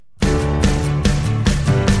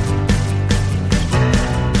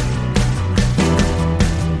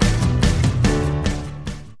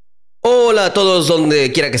Hola a todos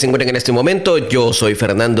donde quiera que se encuentren en este momento, yo soy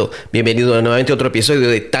Fernando. Bienvenido nuevamente a otro episodio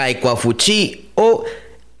de Taekwa Fuchi o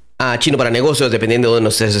a Chino para Negocios, dependiendo de donde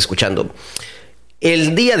nos estés escuchando.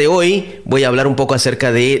 El día de hoy voy a hablar un poco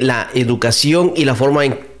acerca de la educación y la forma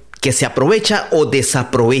en que se aprovecha o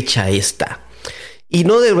desaprovecha esta. Y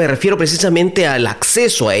no me refiero precisamente al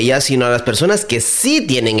acceso a ella, sino a las personas que sí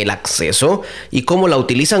tienen el acceso y cómo la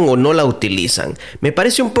utilizan o no la utilizan. Me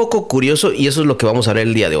parece un poco curioso y eso es lo que vamos a ver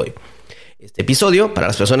el día de hoy. Este episodio, para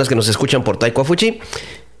las personas que nos escuchan por Taekwa Fuchi,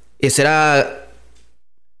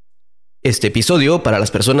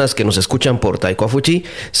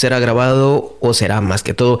 será grabado o será más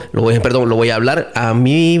que todo, lo voy a hablar a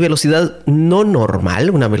mi velocidad no normal,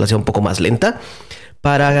 una velocidad un poco más lenta,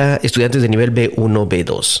 para estudiantes de nivel B1,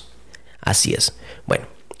 B2. Así es. Bueno,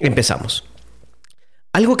 empezamos.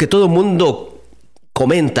 Algo que todo mundo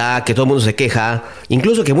comenta, que todo mundo se queja,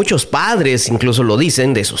 incluso que muchos padres incluso lo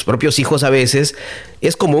dicen de sus propios hijos a veces,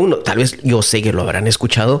 es común, tal vez yo sé que lo habrán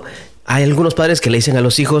escuchado, hay algunos padres que le dicen a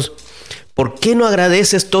los hijos: ¿por qué no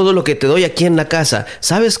agradeces todo lo que te doy aquí en la casa?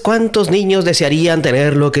 ¿Sabes cuántos niños desearían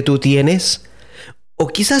tener lo que tú tienes? O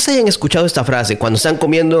quizás hayan escuchado esta frase cuando están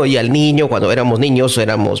comiendo y al niño, cuando éramos niños,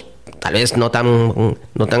 éramos tal vez no tan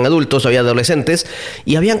adultos, había adolescentes,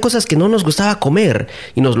 y habían cosas que no nos gustaba comer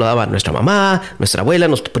y nos lo daba nuestra mamá, nuestra abuela,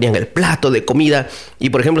 nos ponían el plato de comida y,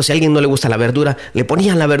 por ejemplo, si a alguien no le gusta la verdura, le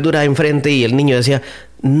ponían la verdura enfrente y el niño decía: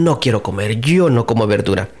 no quiero comer, yo no como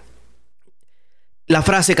verdura. La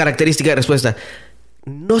frase característica de respuesta: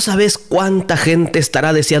 ¿no sabes cuánta gente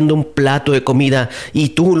estará deseando un plato de comida y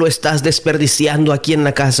tú lo estás desperdiciando aquí en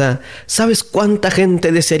la casa? ¿Sabes cuánta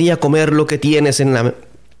gente desearía comer lo que tienes en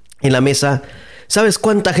la mesa? ¿Sabes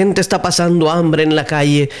cuánta gente está pasando hambre en la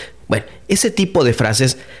calle? Bueno, ese tipo de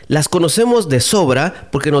frases las conocemos de sobra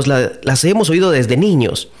porque las hemos oído desde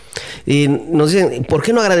niños. Y nos dicen: ¿por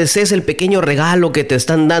qué no agradeces el pequeño regalo que te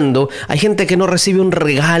están dando? Hay gente que no recibe un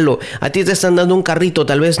regalo. A ti te están dando un carrito,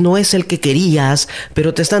 tal vez no es el que querías,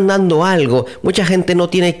 pero te están dando algo. Mucha gente no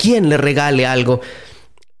tiene quien le regale algo.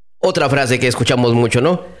 Otra frase que escuchamos mucho,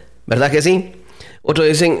 ¿no? ¿Verdad que sí? Otros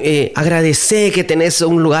dicen: agradece que tenés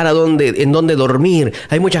un lugar en donde dormir.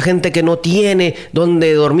 Hay mucha gente que no tiene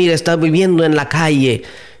donde dormir, está viviendo en la calle.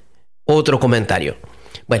 Otro comentario.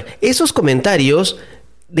 Bueno, esos comentarios,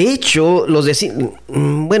 de hecho, no sé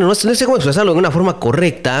cómo expresarlo de una forma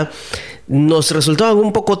correcta, nos resultaban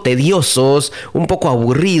un poco tediosos, un poco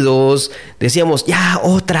aburridos. Decíamos: ya,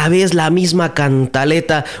 otra vez la misma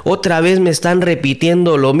cantaleta, otra vez me están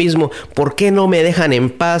repitiendo lo mismo, ¿por qué no me dejan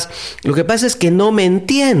en paz? Lo que pasa es que no me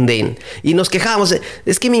entienden y nos quejamos: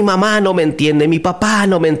 es que mi mamá no me entiende, mi papá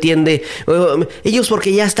no me entiende, ellos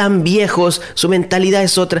porque ya están viejos, su mentalidad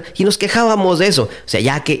es otra, y nos quejábamos de eso. O sea,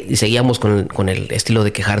 ya que seguíamos con el estilo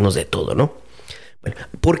de quejarnos de todo, ¿no? Bueno,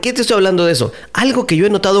 ¿por qué te estoy hablando de eso? Algo que yo he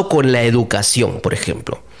notado con la educación, por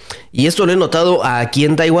ejemplo. Y esto lo he notado aquí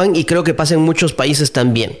en Taiwán y creo que pasa en muchos países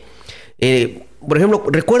también. Por ejemplo,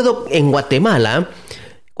 recuerdo en Guatemala,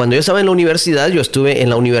 cuando yo estaba en la universidad, yo estuve en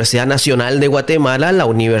la Universidad Nacional de Guatemala, la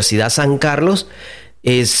Universidad San Carlos.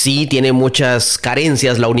 Sí, tiene muchas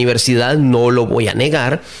carencias la universidad, no lo voy a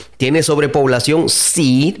negar. ¿Tiene sobrepoblación?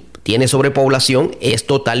 Sí, tiene sobrepoblación, es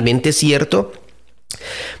totalmente cierto.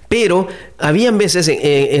 Pero había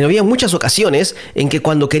muchas ocasiones en que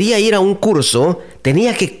cuando quería ir a un curso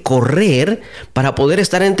tenía que correr para poder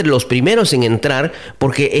estar entre los primeros en entrar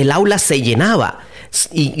porque el aula se llenaba.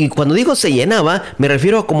 Y cuando digo se llenaba, me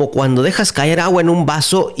refiero a como cuando dejas caer agua en un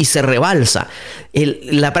vaso y se rebalsa.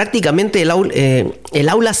 Prácticamente el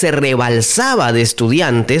aula se rebalsaba de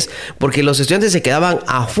estudiantes porque los estudiantes se quedaban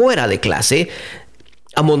afuera de clase.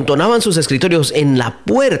 Amontonaban sus escritorios en la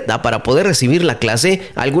puerta para poder recibir la clase,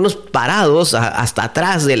 algunos parados hasta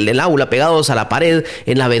atrás del aula, pegados a la pared,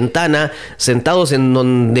 en la ventana, sentados en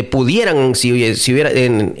donde pudieran, si hubiera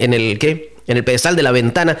en el pedestal de la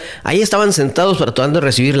ventana. Ahí estaban sentados tratando de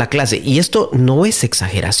recibir la clase. Y esto no es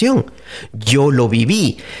exageración. Yo lo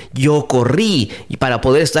viví. Yo corrí para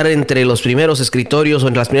poder estar entre los primeros escritorios o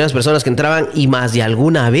entre las primeras personas que entraban, y más de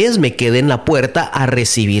alguna vez me quedé en la puerta a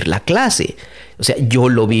recibir la clase. O sea, yo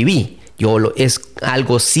lo viví. Es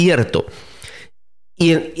algo cierto.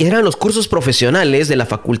 Y eran los cursos profesionales de la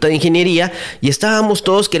Facultad de Ingeniería y estábamos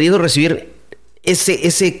todos queriendo recibir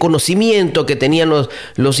ese conocimiento que tenían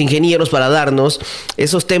los ingenieros para darnos,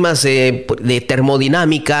 esos temas de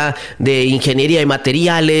termodinámica, de ingeniería de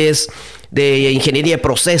materiales, de ingeniería de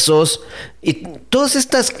procesos. Y todas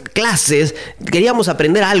estas clases queríamos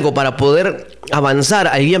aprender algo para poder avanzar.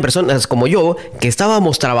 Había personas como yo que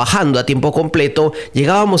estábamos trabajando a tiempo completo,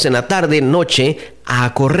 llegábamos en la tarde, noche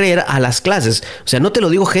a correr a las clases. O sea, no te lo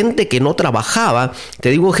digo gente que no trabajaba, te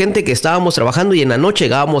digo gente que estábamos trabajando y en la noche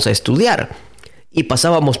llegábamos a estudiar y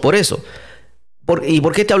pasábamos por eso. ¿Y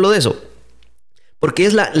por qué te hablo de eso? Porque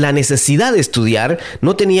es la necesidad de estudiar.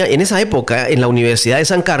 No tenía, en esa época, en la Universidad de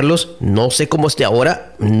San Carlos, no sé cómo esté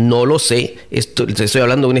ahora, no lo sé, estoy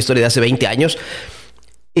hablando de una historia de hace 20 años,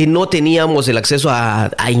 y no teníamos el acceso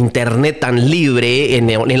a internet tan libre.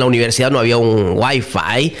 En la universidad no había un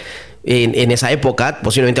Wi-Fi. En esa época,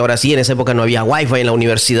 posiblemente ahora sí, en esa época no había Wi-Fi en la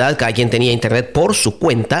universidad, cada quien tenía internet por su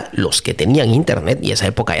cuenta, los que tenían internet, y esa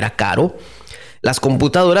época era caro. Las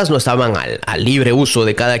computadoras no estaban al libre uso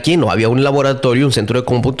de cada quien, no había un laboratorio, un centro de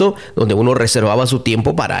cómputo donde uno reservaba su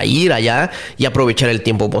tiempo para ir allá y aprovechar el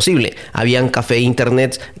tiempo posible. Habían café e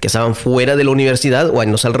internet que estaban fuera de la universidad o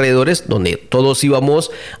en los alrededores, donde todos íbamos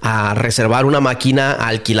a reservar una máquina, a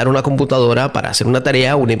alquilar una computadora para hacer una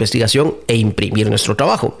tarea, una investigación e imprimir nuestro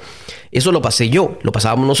trabajo. Eso lo pasé yo, lo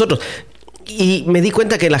pasábamos nosotros. Y me di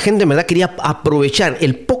cuenta que la gente en verdad quería aprovechar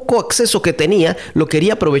el poco acceso que tenía, lo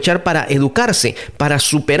quería aprovechar para educarse, para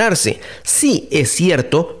superarse. Sí, es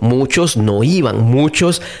cierto, muchos no iban,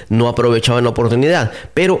 muchos no aprovechaban la oportunidad,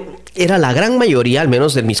 pero era la gran mayoría, al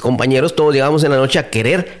menos de mis compañeros, todos llegábamos en la noche a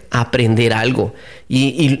querer aprender algo.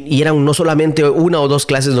 Y eran no solamente una o dos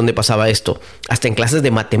clases donde pasaba esto, hasta en clases de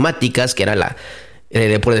matemáticas, que era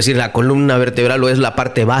por decir, la columna vertebral o es la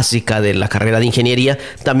parte básica de la carrera de ingeniería,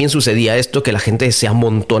 también sucedía esto, que la gente se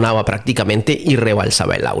amontonaba prácticamente y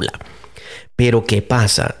rebalsaba el aula. Pero ¿qué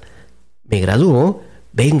pasa? Me gradúo,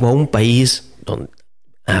 vengo a un país,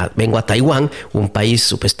 vengo a Taiwán, un país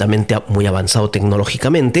supuestamente muy avanzado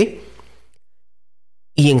tecnológicamente,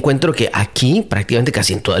 y encuentro que aquí, prácticamente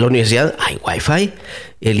casi en toda la universidad, hay Wi-Fi,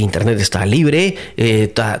 el internet está libre,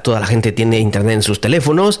 toda la gente tiene internet en sus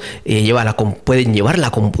teléfonos, pueden llevar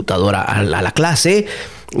la computadora a la clase,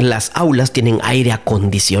 las aulas tienen aire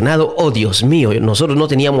acondicionado. Oh, Dios mío, nosotros no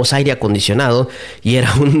teníamos aire acondicionado y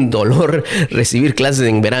era un dolor recibir clases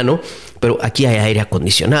en verano, pero aquí hay aire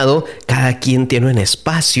acondicionado, cada quien tiene un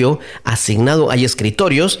espacio asignado, hay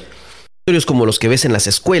escritorios como los que ves en las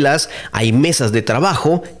escuelas, hay mesas de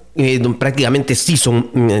trabajo, prácticamente sí son,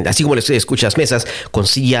 así como les escuchas, mesas con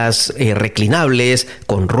sillas reclinables,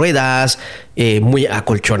 con ruedas, muy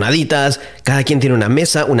acolchonaditas. Cada quien tiene una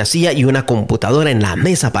mesa, una silla y una computadora en la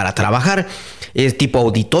mesa para trabajar. Es tipo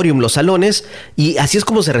auditorium los salones, y así es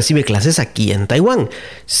como se recibe clases aquí en Taiwán.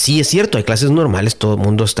 Sí es cierto, hay clases normales, todo el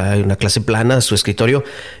mundo está en una clase plana, su escritorio,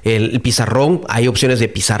 el pizarrón, hay opciones de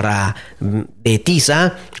pizarra de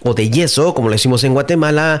tiza o de yeso, como lo decimos en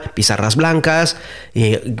Guatemala, pizarras blancas,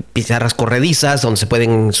 pizarras corredizas donde se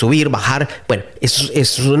pueden subir, bajar. Bueno,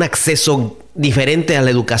 es un acceso diferente a la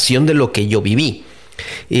educación de lo que yo viví.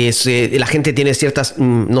 La gente tiene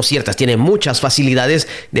tiene muchas facilidades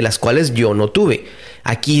de las cuales yo no tuve.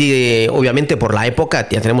 Aquí, obviamente, por la época,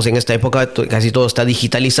 ya tenemos en esta época, casi todo está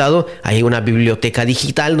digitalizado. Hay una biblioteca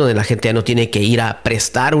digital donde la gente ya no tiene que ir a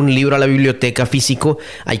prestar un libro a la biblioteca físico.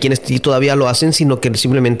 Hay quienes sí todavía lo hacen, sino que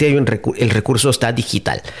simplemente el recurso está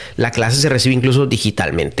digital. La clase se recibe incluso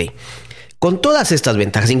digitalmente. Con todas estas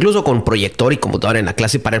ventajas, incluso con proyector y computadora en la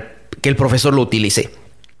clase para que el profesor lo utilice.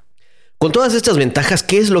 Con todas estas ventajas,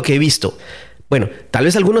 ¿qué es lo que he visto? Bueno, tal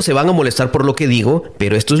vez algunos se van a molestar por lo que digo,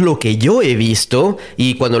 pero esto es lo que yo he visto,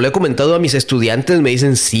 y cuando lo he comentado a mis estudiantes me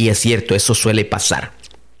dicen, sí, es cierto, eso suele pasar.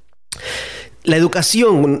 La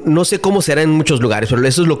educación, no sé cómo será en muchos lugares, pero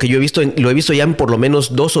eso es lo que yo he visto, lo he visto ya en por lo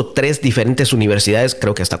menos 2 o 3 diferentes universidades,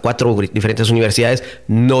 creo que hasta 4 diferentes universidades,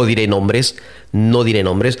 no diré nombres,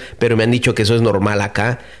 pero me han dicho que eso es normal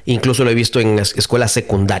acá, incluso lo he visto en las escuelas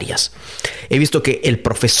secundarias. He visto que el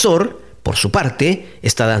profesor, por su parte,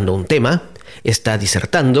 está dando un tema, está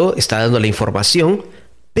disertando, está dando la información,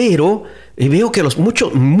 pero veo que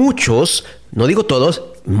muchos, no digo todos,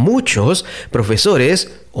 muchos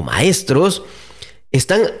profesores o maestros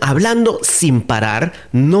están hablando sin parar,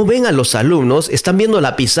 no ven a los alumnos, están viendo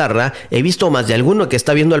la pizarra. He visto más de alguno que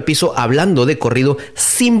está viendo al piso hablando de corrido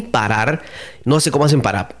sin parar. No sé cómo hacen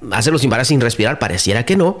para hacerlo sin parar, sin respirar, pareciera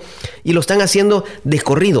que no. Y lo están haciendo de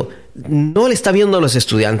corrido. No le está viendo a los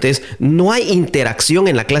estudiantes, no hay interacción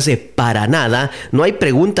en la clase para nada, no hay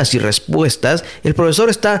preguntas y respuestas. El profesor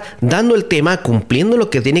está dando el tema, cumpliendo lo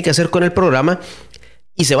que tiene que hacer con el programa,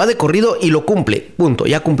 y se va de corrido y lo cumple, punto,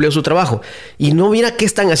 ya cumplió su trabajo. Y no mira qué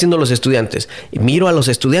están haciendo los estudiantes. Y miro a los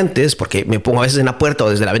estudiantes, porque me pongo a veces en la puerta o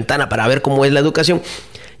desde la ventana para ver cómo es la educación,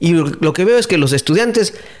 y lo que veo es que los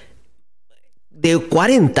estudiantes de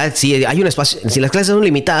 40, si hay un espacio, si las clases son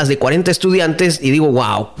limitadas de 40 estudiantes y digo,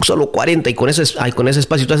 wow, solo 40 y con ese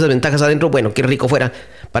espacio y todas esas ventajas adentro, bueno, qué rico fuera.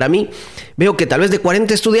 Para mí, veo que tal vez de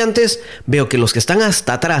 40 estudiantes, veo que los que están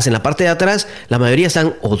hasta atrás, en la parte de atrás, la mayoría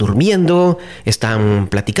están o durmiendo, están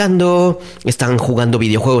platicando, están jugando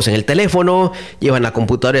videojuegos en el teléfono, llevan la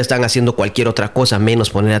computadora, están haciendo cualquier otra cosa menos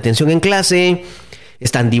poner atención en clase,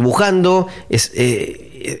 están dibujando,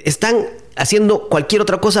 están haciendo cualquier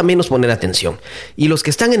otra cosa menos poner atención. Y los que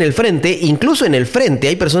están en el frente, incluso en el frente,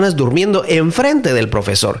 hay personas durmiendo enfrente del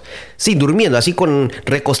profesor. Sí, durmiendo, así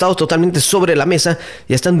recostados totalmente sobre la mesa,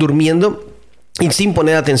 ya están durmiendo y sin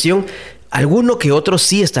poner atención. Alguno que otro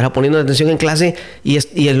sí estará poniendo atención en clase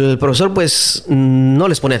y el profesor pues no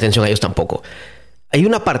les pone atención a ellos tampoco. Hay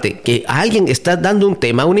una parte que a alguien está dando un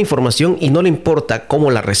tema, una información y no le importa cómo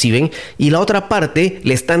la reciben, y la otra parte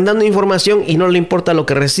le están dando información y no le importa lo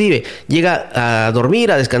que recibe. Llega a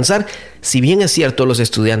dormir, a descansar. Si bien es cierto, los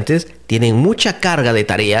estudiantes tienen mucha carga de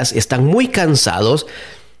tareas, están muy cansados,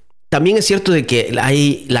 también es cierto de que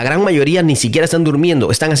la gran mayoría ni siquiera están durmiendo,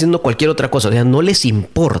 están haciendo cualquier otra cosa, o sea, no les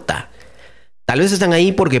importa. Tal vez están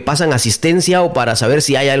ahí porque pasan asistencia o para saber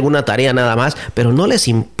si hay alguna tarea nada más, pero no les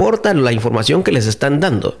importa la información que les están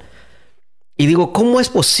dando. Y digo, ¿cómo es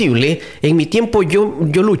posible? En mi tiempo yo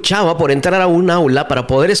luchaba por entrar a un aula para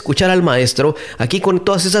poder escuchar al maestro. Aquí con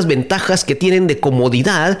todas esas ventajas que tienen de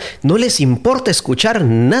comodidad, no les importa escuchar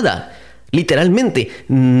nada. Literalmente,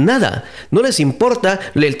 nada. No les importa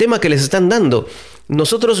el tema que les están dando.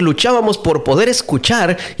 Nosotros luchábamos por poder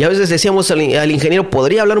escuchar y a veces decíamos al ingeniero,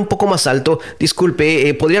 ¿podría hablar un poco más alto?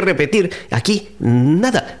 Disculpe, ¿podría repetir? Aquí,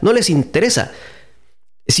 nada, no les interesa.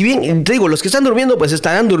 Si bien, te digo, los que están durmiendo, pues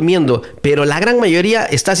estarán durmiendo, pero la gran mayoría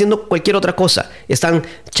está haciendo cualquier otra cosa. Están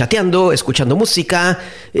chateando, escuchando música.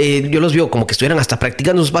 Yo los veo como que estuvieran hasta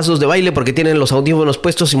practicando sus pasos de baile porque tienen los audífonos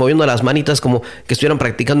puestos y moviendo las manitas como que estuvieran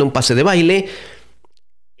practicando un pase de baile.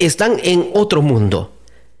 Están en otro mundo.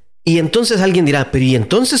 Y entonces alguien dirá, pero ¿y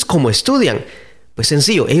entonces cómo estudian? Pues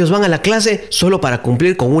sencillo, ellos van a la clase solo para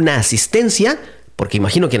cumplir con una asistencia, porque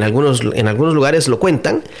imagino que en algunos lugares lo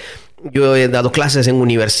cuentan. Yo he dado clases en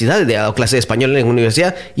universidad, he dado clases de español en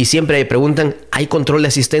universidad y siempre me preguntan, ¿hay control de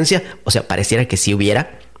asistencia? O sea, pareciera que sí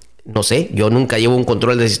hubiera. No sé, yo nunca llevo un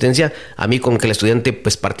control de asistencia. A mí con que el estudiante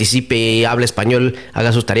pues participe, hable español,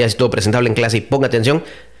 haga sus tareas y todo presentable en clase y ponga atención,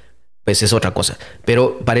 pues es otra cosa.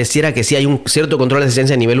 Pero pareciera que sí hay un cierto control de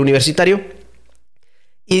asistencia a nivel universitario.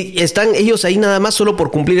 Y están ellos ahí nada más solo por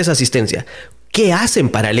cumplir esa asistencia. ¿Qué hacen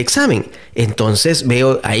para el examen? Entonces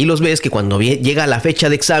ahí los ves que cuando llega la fecha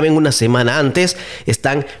de examen una semana antes,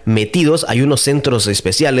 están metidos. Hay unos centros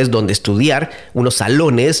especiales donde estudiar, unos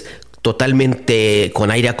salones totalmente con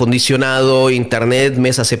aire acondicionado, internet,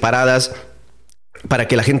 mesas separadas, para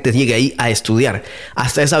que la gente llegue ahí a estudiar.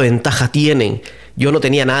 Hasta esa ventaja tienen. Yo no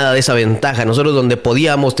tenía nada de esa ventaja. Nosotros donde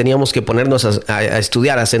podíamos teníamos que ponernos a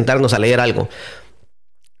estudiar, a sentarnos a leer algo.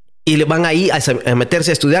 Y le van ahí a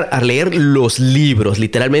meterse a estudiar, a leer los libros,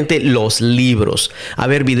 literalmente los libros. A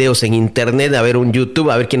ver videos en internet, a ver un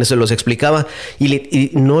YouTube, a ver quién se los explicaba.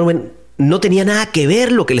 Y no tenía nada que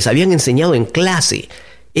ver lo que les habían enseñado en clase.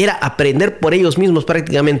 Era aprender por ellos mismos,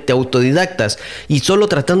 prácticamente autodidactas, y solo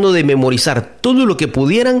tratando de memorizar todo lo que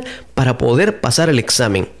pudieran para poder pasar el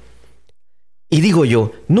examen. Y digo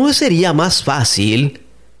yo, ¿no sería más fácil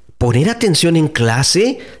poner atención en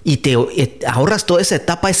clase y te ahorras toda esa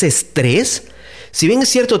etapa, ese estrés? Si bien es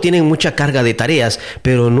cierto, tienen mucha carga de tareas,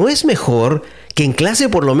 pero ¿no es mejor que en clase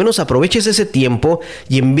por lo menos aproveches ese tiempo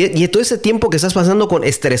y todo ese tiempo que estás pasando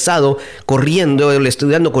estresado, corriendo,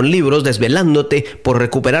 estudiando con libros, desvelándote por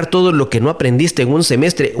recuperar todo lo que no aprendiste en un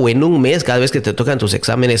semestre o en un mes cada vez que te tocan tus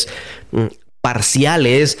exámenes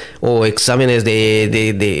parciales o exámenes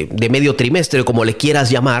de medio trimestre, como le quieras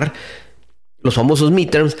llamar, los famosos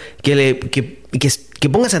midterms, que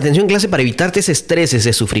pongas atención en clase para evitarte ese estrés,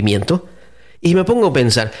 ese sufrimiento? Y me pongo a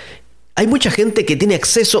pensar, hay mucha gente que tiene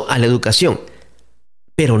acceso a la educación,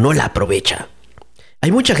 pero no la aprovecha.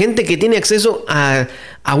 Hay mucha gente que tiene acceso a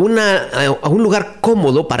un lugar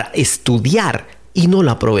cómodo para estudiar y no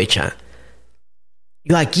la aprovecha.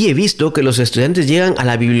 Yo aquí he visto que los estudiantes llegan a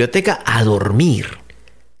la biblioteca a dormir.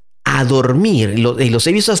 Y los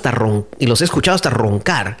he visto y los he escuchado hasta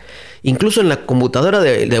roncar. Incluso en la computadora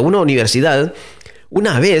de una universidad,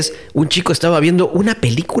 una vez un chico estaba viendo una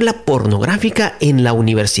película pornográfica en la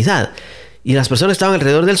universidad. Y las personas estaban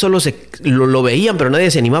alrededor de él, solo lo veían, pero nadie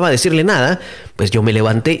se animaba a decirle nada. Pues yo me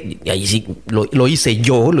levanté, y ahí sí lo hice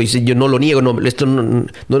yo, no lo niego, esto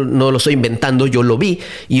no lo estoy inventando, yo lo vi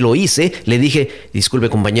y lo hice. Le dije, disculpe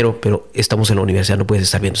compañero, pero estamos en la universidad, no puedes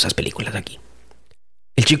estar viendo esas películas aquí.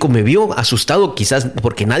 El chico me vio asustado, quizás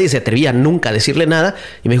porque nadie se atrevía nunca a decirle nada,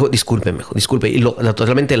 y me dijo, disculpe, disculpe. Y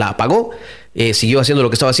totalmente la apagó, siguió haciendo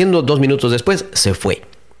lo que estaba haciendo, 2 minutos después se fue.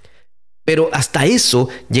 Pero hasta eso,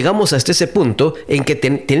 llegamos hasta ese punto en que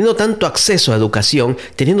teniendo tanto acceso a educación,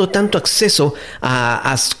 teniendo tanto acceso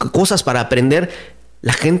a cosas para aprender,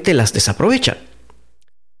 la gente las desaprovecha.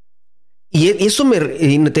 Y eso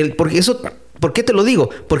 ¿por qué te lo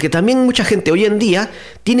digo? Porque también mucha gente hoy en día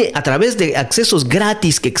tiene, a través de accesos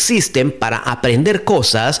gratis que existen para aprender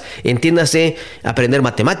cosas, entiéndase, aprender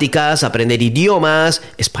matemáticas, aprender idiomas,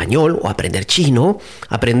 español o aprender chino,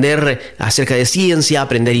 aprender acerca de ciencia,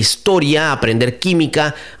 aprender historia, aprender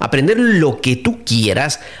química, aprender lo que tú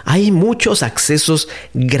quieras. Hay muchos accesos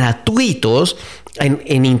gratuitos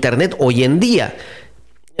en Internet hoy en día.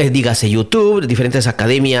 Dígase YouTube, diferentes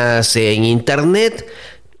academias en Internet,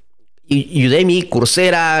 Udemy,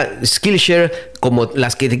 Coursera, Skillshare, como la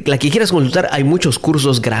que quieras consultar. Hay muchos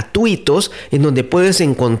cursos gratuitos en donde puedes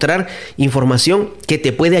encontrar información que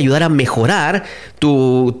te puede ayudar a mejorar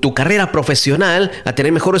tu carrera profesional, a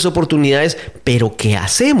tener mejores oportunidades. Pero ¿qué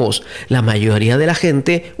hacemos? La mayoría de la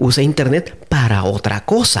gente usa Internet para otra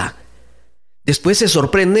cosa. Después se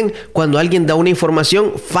sorprenden cuando alguien da una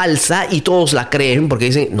información falsa y todos la creen porque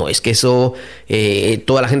dicen, no, es que eso,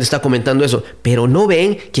 toda la gente está comentando eso. Pero no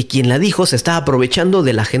ven que quien la dijo se está aprovechando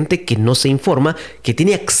de la gente que no se informa, que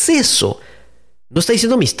tiene acceso. No está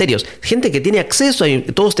diciendo misterios. Gente que tiene acceso,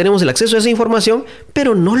 todos tenemos el acceso a esa información,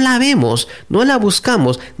 pero no la vemos, no la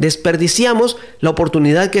buscamos, desperdiciamos la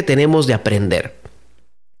oportunidad que tenemos de aprender.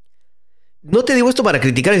 No te digo esto para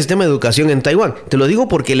criticar el sistema de educación en Taiwán. Te lo digo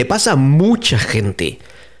porque le pasa a mucha gente.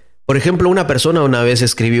 Por ejemplo, una persona una vez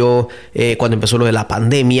escribió, cuando empezó lo de la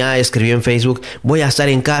pandemia, escribió en Facebook, voy a estar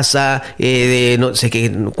en casa, no sé qué,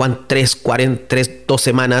 2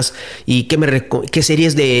 semanas, y qué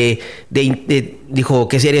series dijo,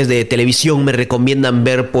 qué series de televisión me recomiendan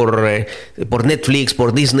ver por Netflix,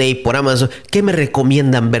 por Disney, por Amazon. ¿Qué me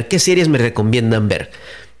recomiendan ver? ¿Qué series me recomiendan ver?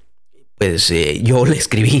 Pues yo le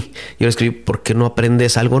escribí, ¿por qué no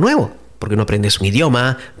aprendes algo nuevo? ¿Por qué no aprendes un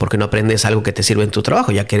idioma? ¿Por qué no aprendes algo que te sirve en tu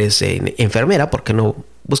trabajo? Ya que eres enfermera, ¿por qué no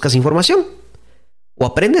buscas información? ¿O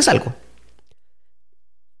aprendes algo?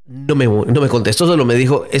 No me contestó, solo me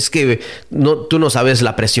dijo, es que tú no sabes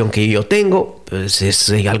la presión que yo tengo, pues es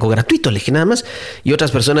algo gratuito, le dije nada más. Y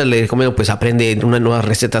otras personas le recomiendo, pues aprende unas nuevas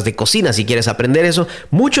recetas de cocina si quieres aprender eso.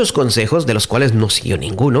 Muchos consejos de los cuales no siguió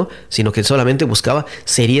ninguno, sino que solamente buscaba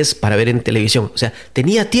series para ver en televisión. O sea,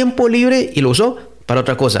 tenía tiempo libre y lo usó para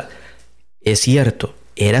otra cosa. Es cierto,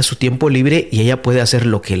 era su tiempo libre y ella puede hacer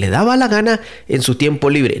lo que le daba la gana en su tiempo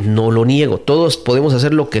libre. No lo niego, todos podemos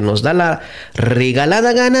hacer lo que nos da la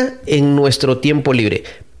regalada gana en nuestro tiempo libre.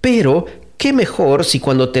 Pero qué mejor si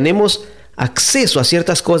cuando tenemos acceso a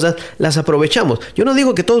ciertas cosas las aprovechamos. Yo no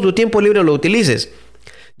digo que todo tu tiempo libre lo utilices.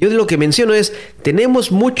 Yo lo que menciono es,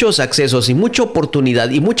 tenemos muchos accesos y mucha oportunidad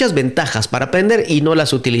y muchas ventajas para aprender y no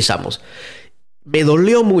las utilizamos. Me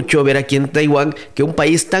dolió mucho ver aquí en Taiwán que un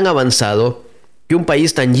país tan avanzado, que un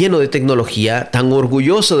país tan lleno de tecnología, tan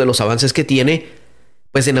orgulloso de los avances que tiene,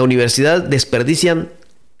 pues en la universidad desperdician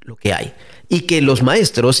lo que hay. Y que los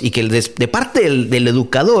maestros y que de parte del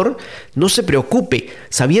educador no se preocupe,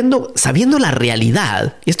 sabiendo la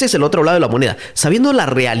realidad, este es el otro lado de la moneda, sabiendo la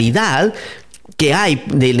realidad que hay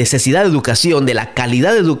de necesidad de educación, de la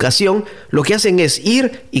calidad de educación, lo que hacen es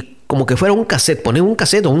ir y como que fuera un cassette, ponen un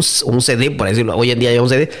cassette o un CD, por decirlo, hoy en día hay un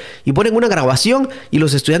CD, y ponen una grabación y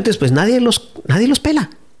los estudiantes, pues nadie los pela,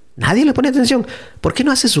 nadie le pone atención. ¿Por qué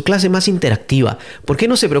no hace su clase más interactiva? ¿Por qué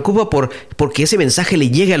no se preocupa porque ese mensaje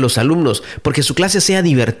le llegue a los alumnos? Porque su clase sea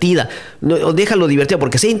divertida, no, déjalo divertida,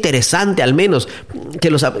 porque sea interesante al menos, que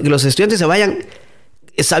los estudiantes se vayan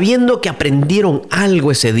sabiendo que aprendieron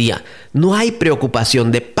algo ese día. No hay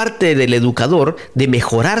preocupación de parte del educador de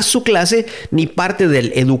mejorar su clase, ni parte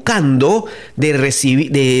del educando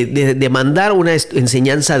de mandar una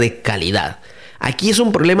enseñanza de calidad. Aquí es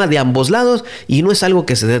un problema de ambos lados y no es algo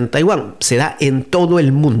que se da en Taiwán, se da en todo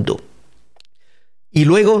el mundo. Y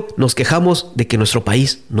luego nos quejamos de que nuestro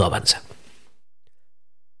país no avanza.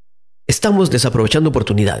 Estamos desaprovechando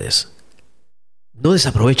oportunidades. No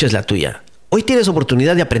desaproveches la tuya. Hoy tienes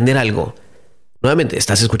oportunidad de aprender algo. Nuevamente,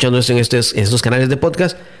 estás escuchando esto en estos canales de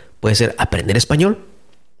podcast. Puede ser aprender español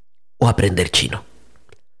o aprender chino.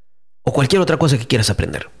 O cualquier otra cosa que quieras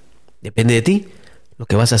aprender. Depende de ti lo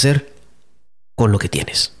que vas a hacer con lo que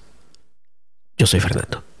tienes. Yo soy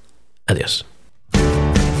Fernando. Adiós.